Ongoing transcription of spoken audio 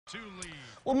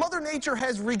Well, Mother Nature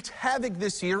has wreaked havoc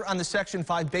this year on the Section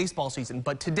 5 baseball season,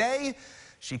 but today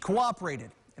she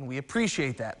cooperated, and we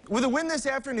appreciate that. With a win this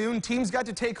afternoon, teams got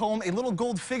to take home a little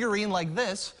gold figurine like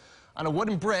this on a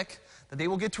wooden brick that they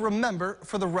will get to remember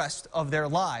for the rest of their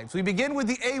lives. We begin with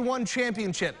the A1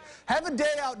 championship. Have a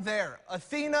day out there.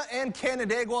 Athena and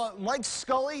Canandaigua. Mike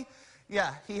Scully,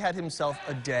 yeah, he had himself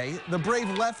a day. The brave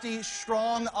lefty,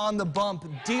 strong on the bump,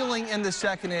 dealing in the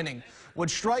second inning. Would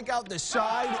strike out the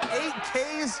side,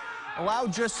 8 Ks,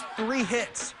 allowed just 3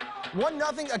 hits.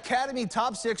 1-0 Academy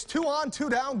top 6, 2 on, 2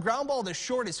 down. Ground ball to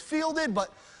short is fielded,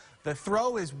 but the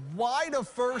throw is wide of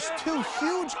first. 2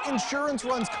 huge insurance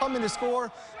runs come in to score,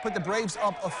 put the Braves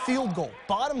up a field goal.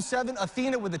 Bottom 7,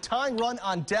 Athena with the tying run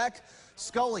on deck.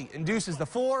 Scully induces the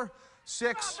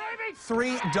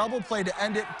 4-6-3 double play to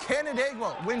end it.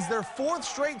 Canandaigua wins their 4th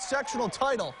straight sectional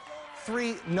title,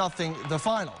 3-0 the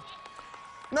final.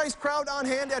 Nice crowd on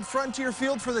hand at Frontier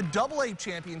Field for the AA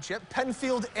championship.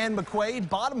 Penfield and McQuaid.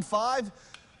 Bottom 5,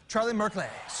 Charlie Merkley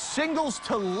singles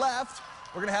to left.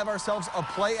 We're going to have ourselves a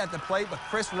play at the plate, but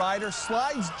Chris Ryder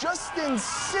slides just in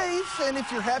safe. And if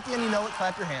you're happy and you know it,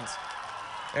 clap your hands.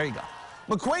 There you go.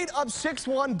 McQuaid up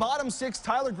 6-1. Bottom 6,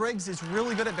 Tyler Griggs is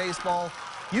really good at baseball.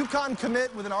 UConn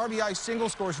commit with an RBI single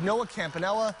scores Noah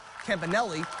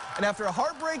Campanelli. And after a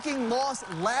heartbreaking loss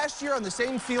last year on the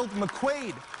same field,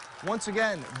 McQuaid once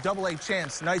again, AA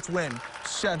chance, Knights win,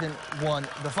 7-1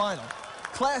 the final.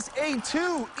 Class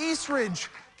A2, Eastridge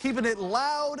keeping it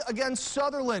loud against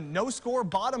Sutherland. No score,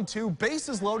 bottom 2,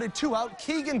 bases loaded, 2 out.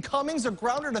 Keegan Cummings a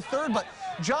grounder to third, but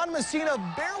John Messina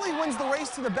barely wins the race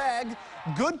to the bag.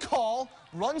 Good call,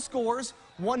 run scores,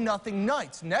 1-0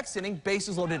 Knights. Next inning,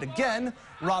 bases loaded again.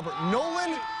 Robert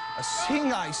Nolan, a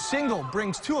seeing-eye single,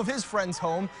 brings 2 of his friends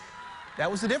home. That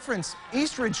was the difference.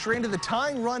 Eastridge strained to the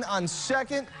tying run on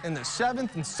second in the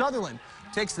 7th, and Sutherland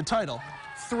takes the title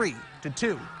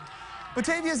 3-2.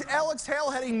 Batavia's Alex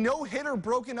Hale had a no-hitter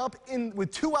broken up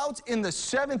with 2 outs in the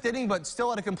 7th inning, but still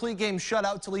had a complete game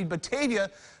shutout to lead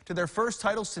Batavia to their first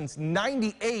title since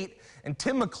 '98. And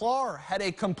Tim McClure had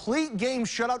a complete game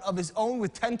shutout of his own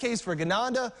with 10 Ks for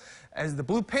Gananda as the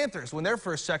Blue Panthers win their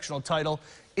first sectional title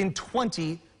in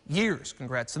 20 years.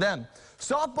 Congrats to them.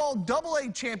 Softball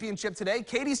AA championship today.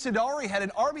 Katie Sidari had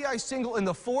an RBI single in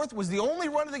the 4th, was the only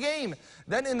run of the game.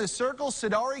 Then in the circle,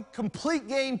 Sidari complete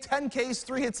game, 10 Ks,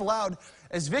 3 hits allowed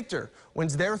as Victor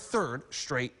wins their 3rd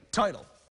straight title.